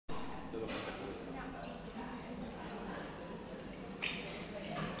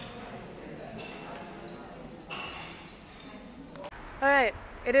Alright,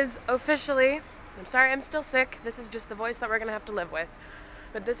 it is officially, I'm sorry I'm still sick, this is just the voice that we're going to have to live with,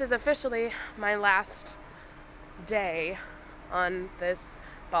 but this is officially my last day on this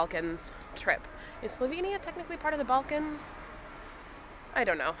Balkans trip. Is Slovenia technically part of the Balkans? I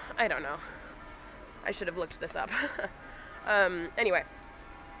don't know. I should have looked this up. Anyway,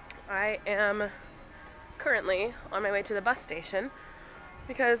 I am currently on my way to the bus station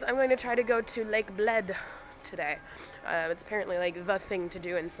because I'm going to try to go to Lake Bled today. It's apparently like the thing to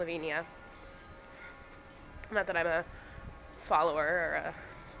do in Slovenia. Not that I'm a follower or a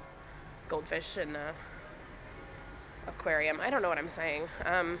goldfish in a aquarium. I don't know what I'm saying.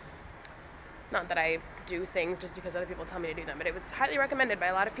 Not that I do things just because other people tell me to do them, but it was highly recommended by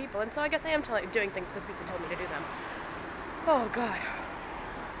a lot of people, and so I guess I am doing things because people told me to do them. Oh God.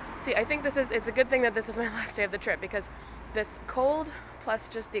 See, I think it's a good thing that this is my last day of the trip, because this cold plus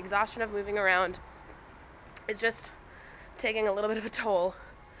just the exhaustion of moving around is just taking a little bit of a toll.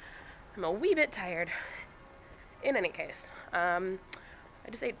 I'm a wee bit tired. In any case, I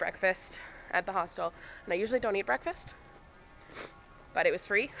just ate breakfast at the hostel, and I usually don't eat breakfast, but it was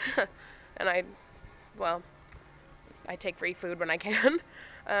free, and I take free food when I can,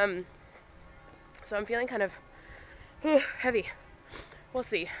 so I'm feeling kind of heavy. We'll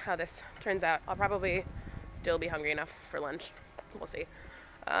see how this turns out. I'll probably still be hungry enough for lunch. We'll see.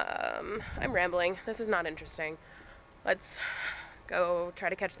 I'm rambling. This is not interesting. Let's go try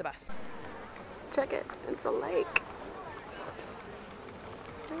to catch the bus. Check it. It's a lake.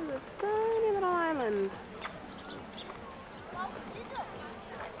 There's a tiny little island.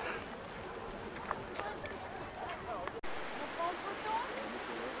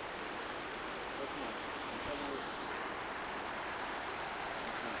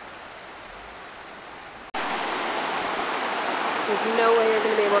 There's no way you're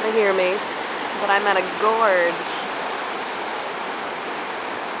going to be able to hear me, but I'm at a gorge.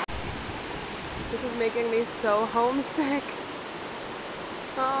 This is making me so homesick.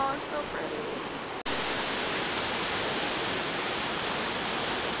 Oh, it's so pretty.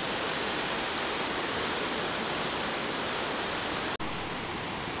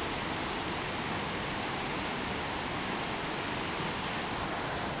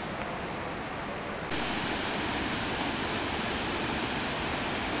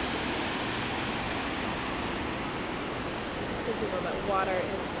 That water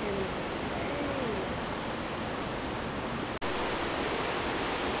is insane.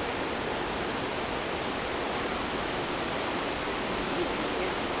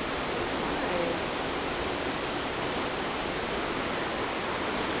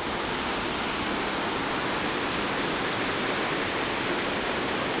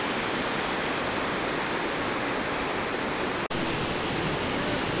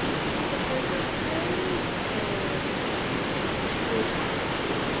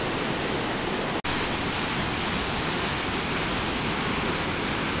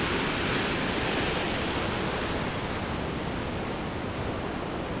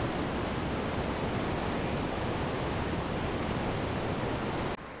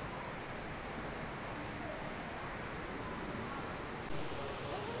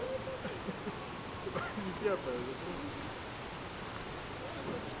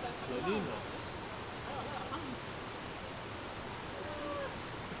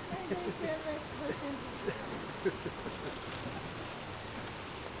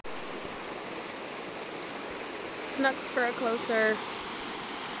 Snuck for a closer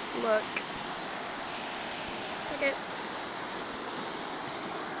look. Check it.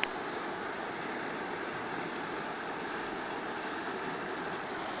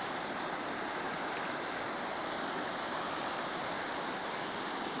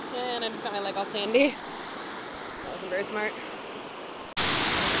 And I just got my leg all sandy. That wasn't very smart.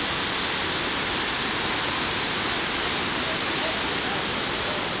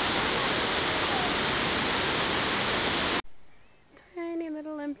 Tiny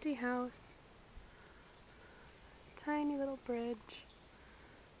little empty house. Tiny little bridge.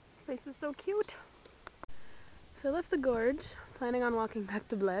 This place is so cute. So I left the gorge, planning on walking back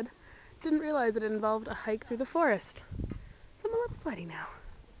to Bled. Didn't realize it involved a hike through the forest. So I'm a little sweaty now.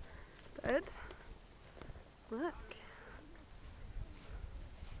 But, look.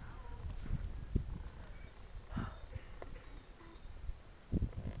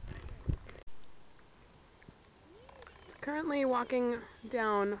 Currently walking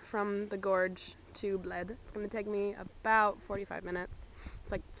down from the gorge to Bled. It's going to take me about 45 minutes.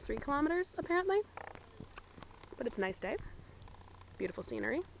 It's like 3 kilometers apparently. But it's a nice day. Beautiful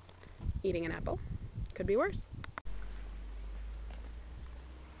scenery. Eating an apple. Could be worse.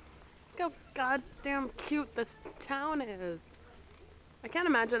 Look how goddamn cute this town is. I can't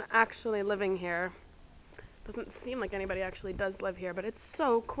imagine actually living here. Doesn't seem like anybody actually does live here, but it's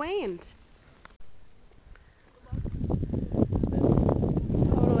so quaint.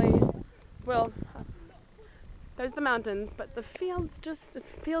 Totally. Well, there's the mountains, but the fields it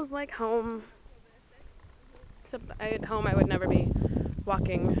feels like home. Except at home I would never be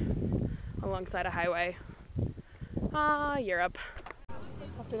walking alongside a highway. Ah, Europe.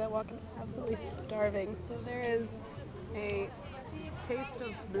 After that walk, I'm absolutely starving. So there is a Taste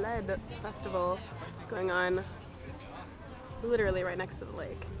of Blood festival going on literally right next to the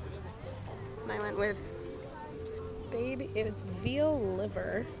lake. And I went with it was veal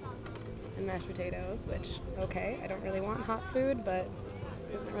liver and mashed potatoes, which, okay, I don't really want hot food, but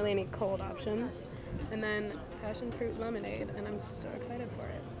there's not really any cold options. And then passion fruit lemonade, and I'm so excited for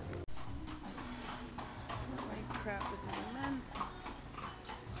it. Holy crap, this is immense.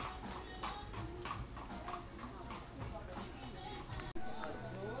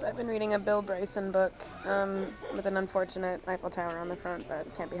 So I've been reading a Bill Bryson book with an unfortunate Eiffel Tower on the front, but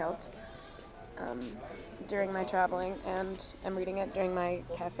can't be helped, during my traveling, and I'm reading it during my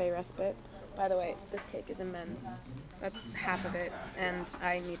cafe respite. By the way, this cake is immense. That's half of it, and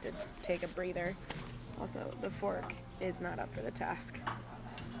I need to take a breather. Also, the fork is not up for the task.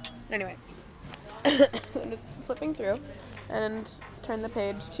 But anyway, so I'm just flipping through and turn the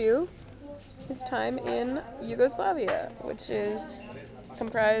page to his time in Yugoslavia, which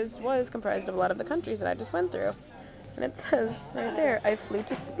was comprised of a lot of the countries that I just went through. And it says right there, I flew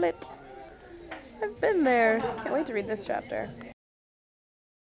to Split. I've been there. Can't wait to read this chapter.